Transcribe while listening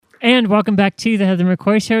And welcome back to the Heather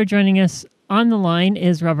McCoy Show. Joining us on the line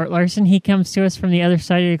is Robert Larson. He comes to us from the other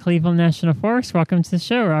side of the Cleveland National Forest. Welcome to the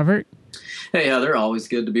show, Robert. Hey, Heather. Always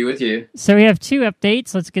good to be with you. So we have two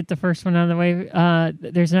updates. Let's get the first one out of the way.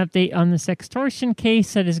 There's an update on the sextortion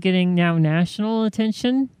case that is getting now national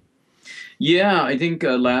attention. Yeah, I think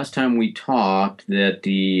last time we talked that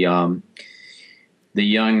the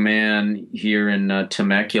young man here in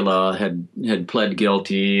Temecula had pled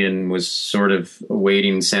guilty and was sort of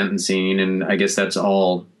awaiting sentencing, and I guess that's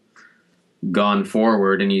all gone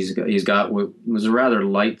forward, and he's got what was a rather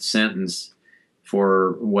light sentence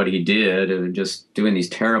for what he did, just doing these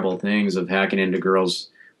terrible things of hacking into girls'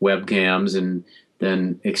 webcams and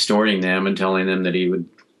then extorting them and telling them that he would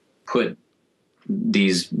put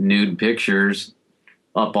these nude pictures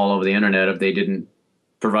up all over the internet if they didn't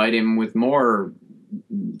provide him with more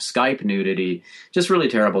Skype nudity. Just really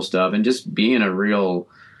terrible stuff, and just being a real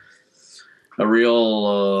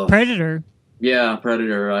predator. Yeah,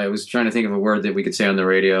 predator. I was trying to think of a word that we could say on the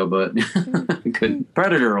radio, but couldn't.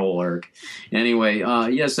 Predator will work. Anyway,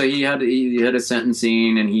 so he had a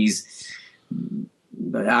sentencing, and he's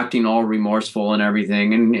acting all remorseful and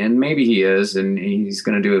everything, and maybe he is, and he's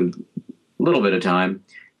going to do a little bit of time.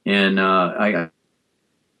 And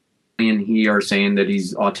and he are saying that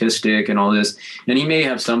he's autistic and all this, and he may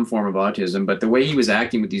have some form of autism, but the way he was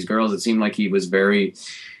acting with these girls, it seemed like he was very.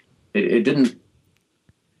 It didn't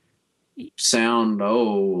sound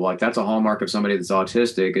like that's a hallmark of somebody that's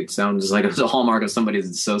autistic. It sounds like it's a hallmark of somebody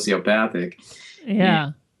that's sociopathic.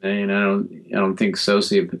 Yeah, and I don't think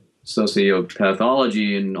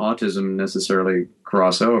sociopathology and autism necessarily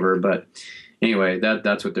cross over, but anyway,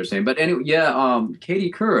 that's what they're saying. But anyway,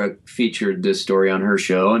 Katie Couric featured this story on her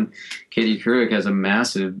show, and Katie Couric has a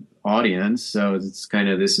massive audience, so it's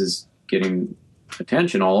this is getting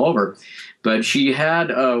attention all over. But she had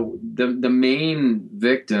the main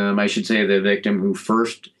victim, I should say, the victim who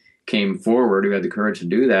first came forward, who had the courage to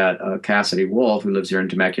do that, Cassidy Wolf, who lives here in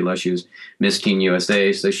Temecula. She was Miss Teen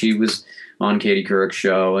USA, so she was on Katie Couric's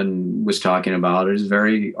show and was talking about it. She's a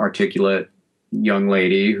very articulate young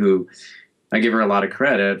lady who I give her a lot of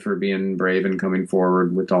credit for being brave and coming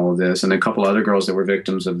forward with all of this, and a couple other girls that were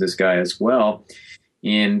victims of this guy as well.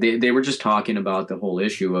 And they were just talking about the whole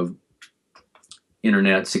issue of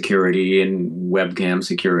internet security and webcam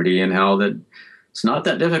security, and how that it's not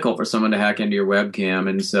that difficult for someone to hack into your webcam,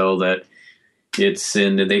 and so that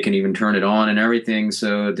that they can even turn it on and everything.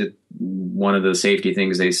 So that one of the safety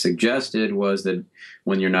things they suggested was that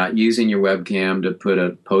when you're not using your webcam, to put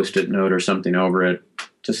a Post-it note or something over it,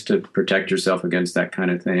 just to protect yourself against that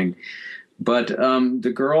kind of thing. But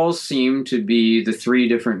the girls seem to be, the three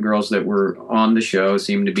different girls that were on the show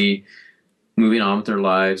seem to be moving on with their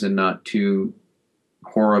lives and not too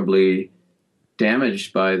horribly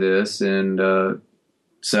damaged by this. And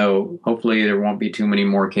so hopefully there won't be too many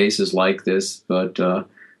more cases like this, but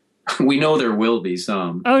we know there will be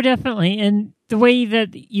some. Oh, definitely. And the way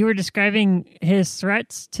that you were describing his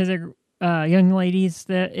threats to the young ladies,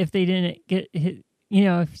 that if they didn't get his,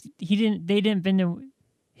 if they didn't bend to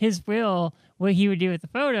his will, what he would do with the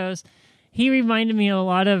photos, he reminded me a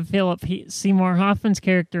lot of Philip Seymour Hoffman's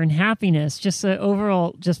character in Happiness, just an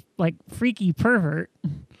overall, just like freaky pervert.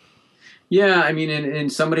 Yeah, I mean,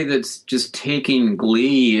 and somebody that's just taking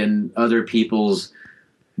glee in other people's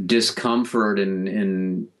discomfort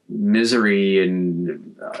and misery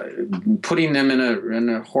and putting them in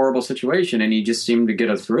a horrible situation, and he just seemed to get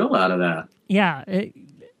a thrill out of that. Yeah,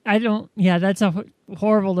 that's a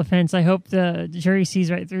horrible defense. I hope the jury sees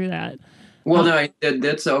right through that. Well, no,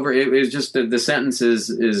 that's over. It was just the sentence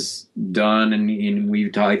is done, and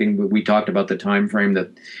I think we talked about the time frame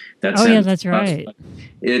that. Oh yeah, that's right.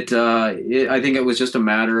 I think it was just a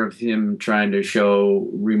matter of him trying to show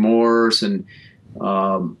remorse and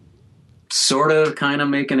sort of kind of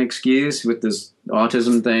make an excuse with this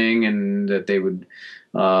autism thing, and that they would.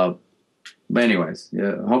 But anyways,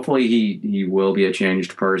 hopefully he will be a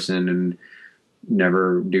changed person and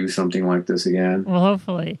never do something like this again. Well,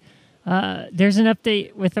 hopefully. There's an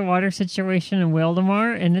update with the water situation in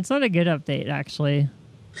Wildemar, and it's not a good update, actually.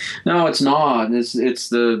 No, it's not. It's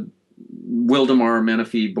the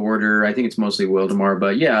Wildemar-Menifee border. I think it's mostly Wildemar,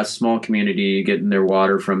 but yeah, a small community getting their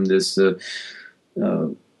water from this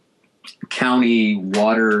county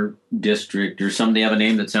water district or something. They have a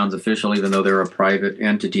name that sounds official, even though they're a private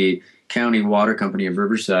entity, County Water Company of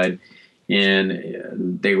Riverside.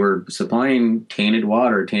 And they were supplying tainted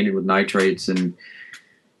water, tainted with nitrates, and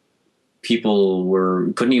people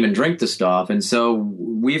couldn't even drink the stuff. And so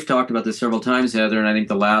we've talked about this several times, Heather, and I think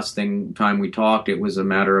the last time we talked, it was a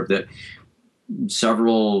matter of that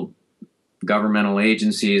several governmental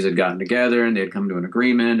agencies had gotten together and they had come to an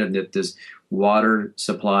agreement, and that this water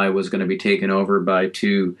supply was going to be taken over by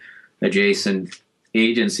two adjacent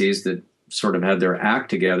agencies that sort of had their act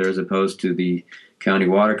together, as opposed to the County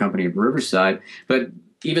Water Company of Riverside. But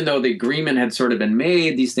even though the agreement had sort of been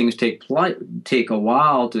made, these things take a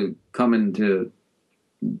while to come into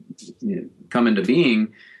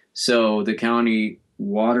being. So the County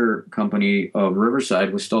Water Company of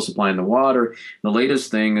Riverside was still supplying the water. The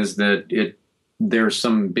latest thing is that there's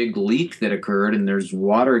some big leak that occurred, and there's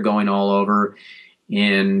water going all over,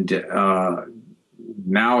 and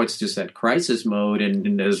now it's just that crisis mode,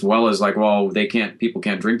 and as well as like, well, people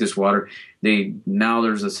can't drink this water. Now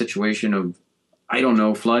there's a situation of, I don't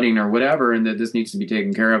know, flooding or whatever, and that this needs to be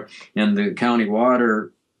taken care of. And the County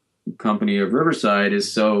Water Company of Riverside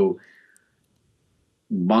is so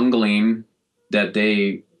bungling that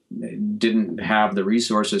they didn't have the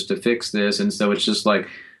resources to fix this, and so it's just like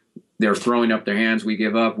they're throwing up their hands. We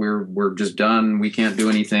give up. We're just done. We can't do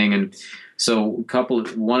anything. And so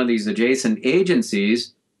one of these adjacent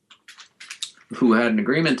agencies who had an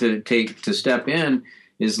agreement to step in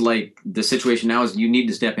is like, the situation now is you need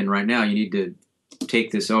to step in right now. You need to take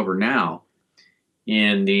this over now.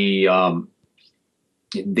 And they are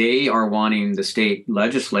wanting the state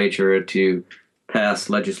legislature to pass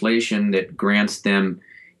legislation that grants them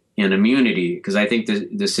an immunity, because I think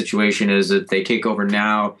the situation is that they take over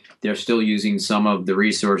now, they're still using some of the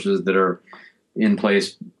resources that are in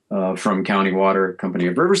place from County Water Company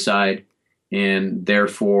of Riverside, and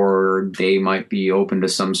therefore they might be open to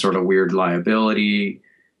some sort of weird liability.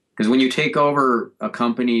 Because when you take over a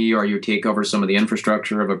company or you take over some of the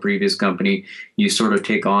infrastructure of a previous company, you sort of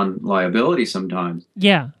take on liability sometimes.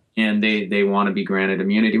 Yeah. And they want to be granted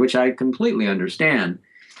immunity, which I completely understand.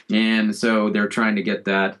 And so they're trying to get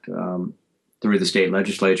that through the state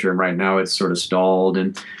legislature, and right now it's sort of stalled.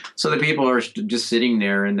 And so the people are just sitting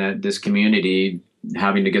there in this community,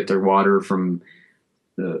 having to get their water from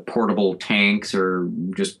the portable tanks or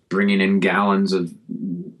just bringing in gallons of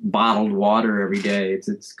bottled water every day.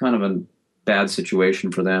 It's kind of a bad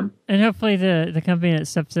situation for them. And hopefully the company that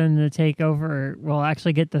steps in to take over will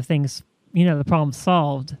actually get the things, the problem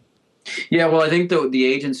solved. Yeah, well, I think the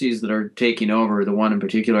agencies that are taking over, the one in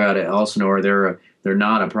particular out of Elsinore, they're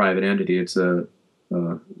not a private entity. It's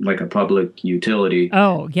like a public utility.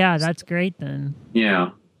 Oh, yeah, that's great then. Yeah.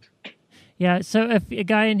 Yeah, so if a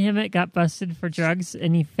guy in Hemet got busted for drugs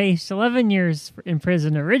and he faced 11 years in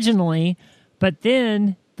prison originally, but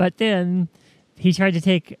then he tried to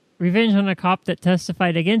take revenge on a cop that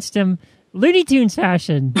testified against him, Looney Tunes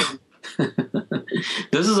fashion.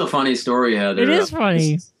 This is a funny story, Heather. It is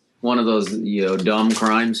funny. One of those dumb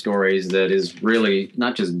crime stories that is really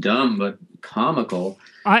not just dumb but comical.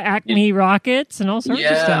 Acme rockets and all sorts of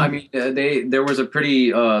stuff. Yeah, I mean, there was a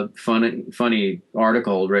pretty funny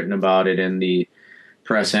article written about it in the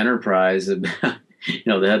Press Enterprise. The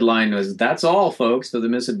headline was, "That's all, folks, to the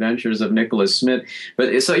misadventures of Nicholas Smith."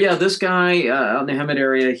 But so yeah, this guy out in the Hemet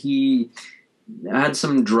area, he had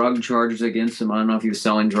some drug charges against him. I don't know if he was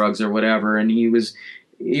selling drugs or whatever, and he was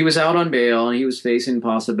out on bail, and he was facing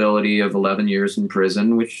possibility of 11 years in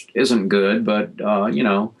prison, which isn't good, but,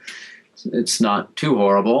 it's not too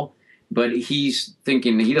horrible. But he's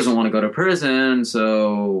thinking he doesn't want to go to prison,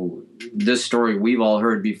 so this story we've all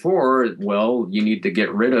heard before, well, you need to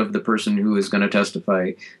get rid of the person who is going to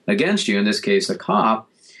testify against you, in this case, a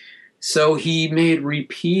cop. So he made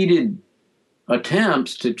repeated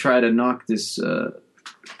attempts to try to knock this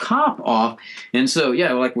cop off. And so,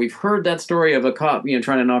 yeah, like we've heard that story of a cop,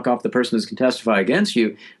 trying to knock off the person who can testify against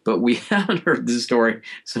you, but we haven't heard the story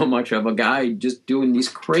so much of a guy just doing these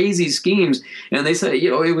crazy schemes. And they say,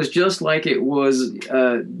 it was just like it was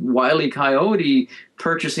Wile E. Coyote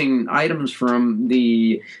purchasing items from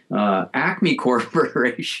the Acme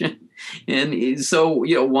Corporation. And so,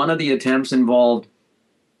 one of the attempts involved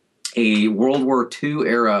a World War II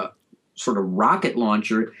era sort of rocket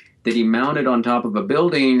launcher that he mounted on top of a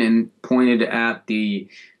building and pointed at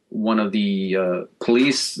one of the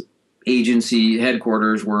police agency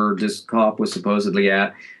headquarters where this cop was supposedly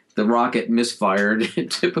at. The rocket misfired,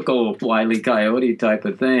 typical Wile E. Coyote type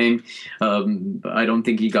of thing. I don't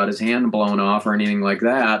think he got his hand blown off or anything like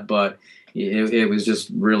that, but it was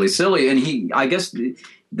just really silly. And I guess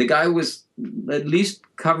the guy was at least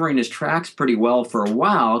covering his tracks pretty well for a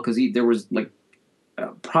while, because there was like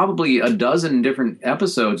probably a dozen different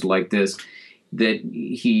episodes like this that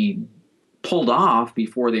he pulled off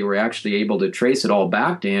before they were actually able to trace it all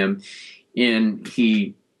back to him. And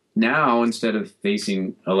he now, instead of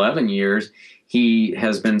facing 11 years, he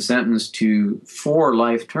has been sentenced to 4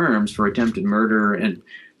 life terms for attempted murder and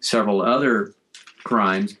several other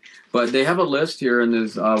crimes. But they have a list here in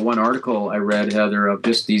this one article I read, Heather, of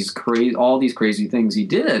just all these crazy things he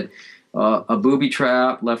did. A booby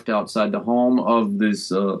trap left outside the home of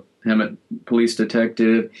this Hemet police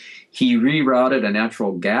detective. He rerouted a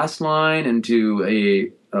natural gas line into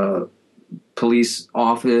a police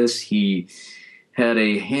office. He had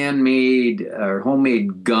a handmade or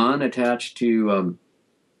homemade gun attached to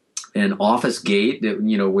an office gate that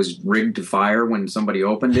was rigged to fire when somebody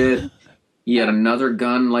opened it. He had another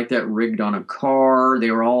gun like that rigged on a car. They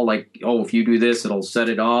were all like, "Oh, if you do this, it'll set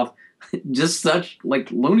it off." Just such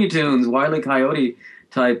like Looney Tunes, Wile E. Coyote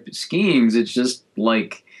type schemes. It's just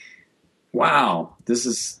like, wow,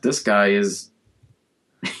 this guy is.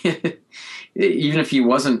 Even if he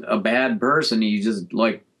wasn't a bad person, he's just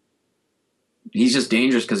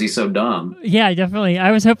dangerous because he's so dumb. Yeah, definitely.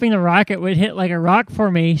 I was hoping the rocket would hit like a rock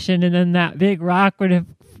formation, and then that big rock would have,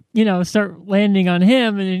 start landing on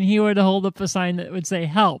him, and then he would hold up a sign that would say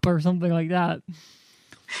 "help" or something like that.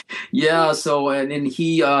 Yeah. So, and then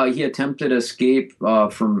he attempted escape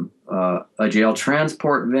from a jail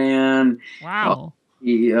transport van. Wow.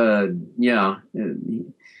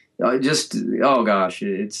 Just oh gosh,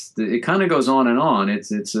 it kind of goes on and on.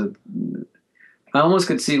 I almost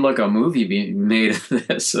could see like a movie being made of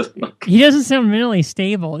this. He doesn't sound mentally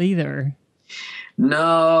stable either.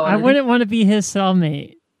 No, I wouldn't want to be his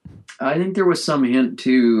cellmate. I think there was some hint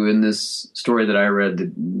too in this story that I read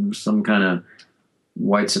that some kind of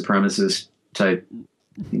white supremacist type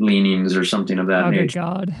leanings or something of that nature. Oh,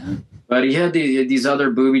 God. But he had these other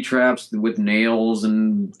booby traps with nails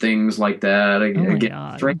and things like that.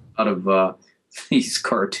 Again, straight out of these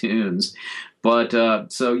cartoons.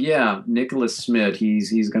 But so yeah, Nicholas Smith.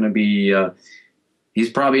 He's going to be. He's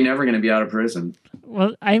probably never going to be out of prison.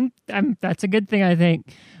 Well, I'm. That's a good thing, I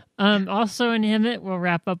think. Also in Hemet, we'll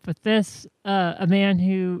wrap up with this. A man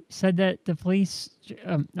who said that the police.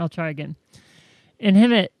 I'll try again. In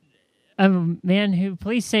Hemet, a man who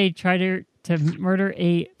police say tried to murder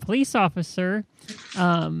a police officer.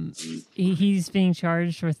 He's being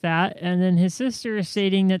charged with that. And then his sister is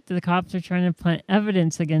stating that the cops are trying to plant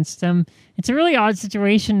evidence against him. It's a really odd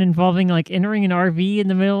situation involving like entering an RV in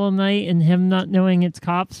the middle of the night and him not knowing it's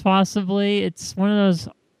cops possibly. It's one of those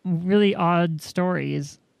really odd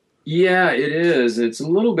stories. Yeah, it is. It's a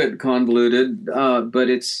little bit convoluted, but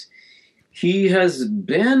he has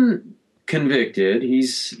been convicted.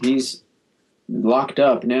 He's locked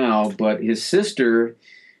up now, but his sister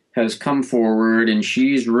has come forward and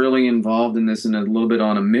she's really involved in this and a little bit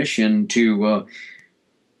on a mission to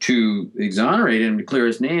exonerate him, to clear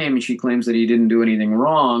his name. And she claims that he didn't do anything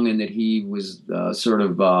wrong and that he was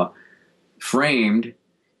framed.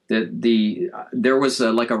 That there was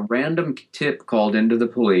like a random tip called into the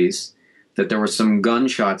police that there were some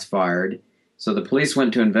gunshots fired. So the police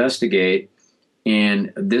went to investigate,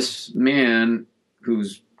 and this man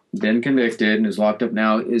who's been convicted and is locked up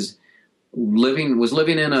now was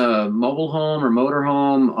living in a mobile home or motor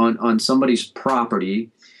home on somebody's property.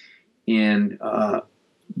 And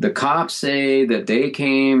the cops say that they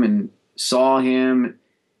came and saw him.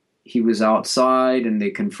 He was outside and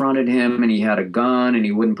they confronted him and he had a gun and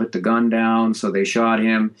he wouldn't put the gun down. So they shot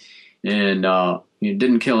him and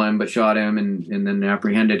didn't kill him, but shot him and then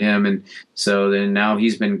apprehended him. And so then now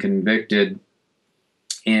he's been convicted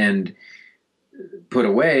and put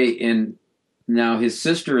away. And now his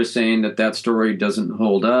sister is saying that story doesn't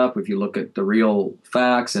hold up if you look at the real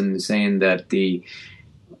facts, and saying that the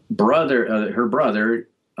brother, her brother,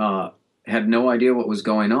 had no idea what was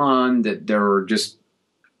going on, that there were just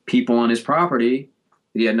people on his property.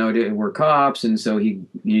 He had no idea were cops, and so he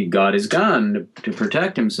got his gun to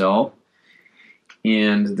protect himself,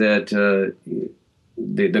 and that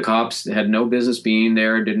the cops had no business being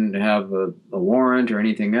there, didn't have a warrant or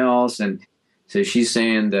anything else. And so she's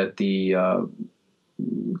saying that the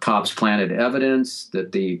cops planted evidence,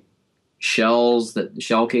 that the shell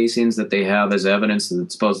casings that they have as evidence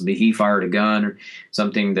that supposedly he fired a gun or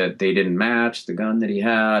something, that they didn't match the gun that he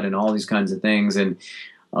had, and all these kinds of things. And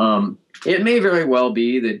it may very well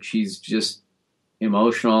be that she's just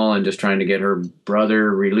emotional and just trying to get her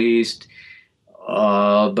brother released.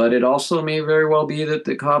 But it also may very well be that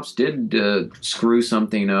the cops did screw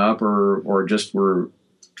something up or just were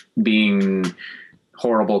being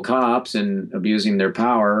horrible cops and abusing their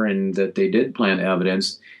power, and that they did plant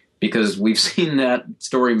evidence, because we've seen that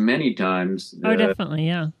story many times. Oh, definitely,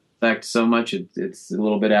 yeah. In fact, so much it's a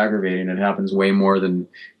little bit aggravating. It happens way more than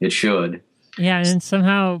it should. Yeah, and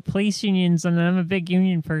somehow police unions, and I'm a big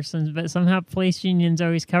union person, but somehow police unions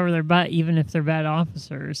always cover their butt, even if they're bad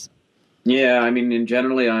officers. Yeah, I mean, and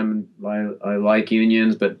generally I like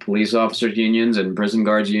unions, but police officers unions and prison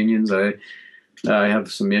guards unions, I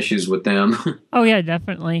have some issues with them. Oh, yeah,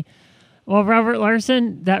 definitely. Well, Robert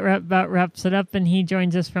Larson, that about wraps it up, and he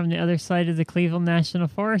joins us from the other side of the Cleveland National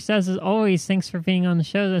Forest. As always, thanks for being on the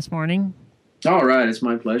show this morning. All right. It's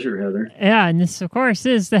my pleasure, Heather. Yeah, and this, of course,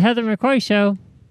 is the Heather McCoy Show.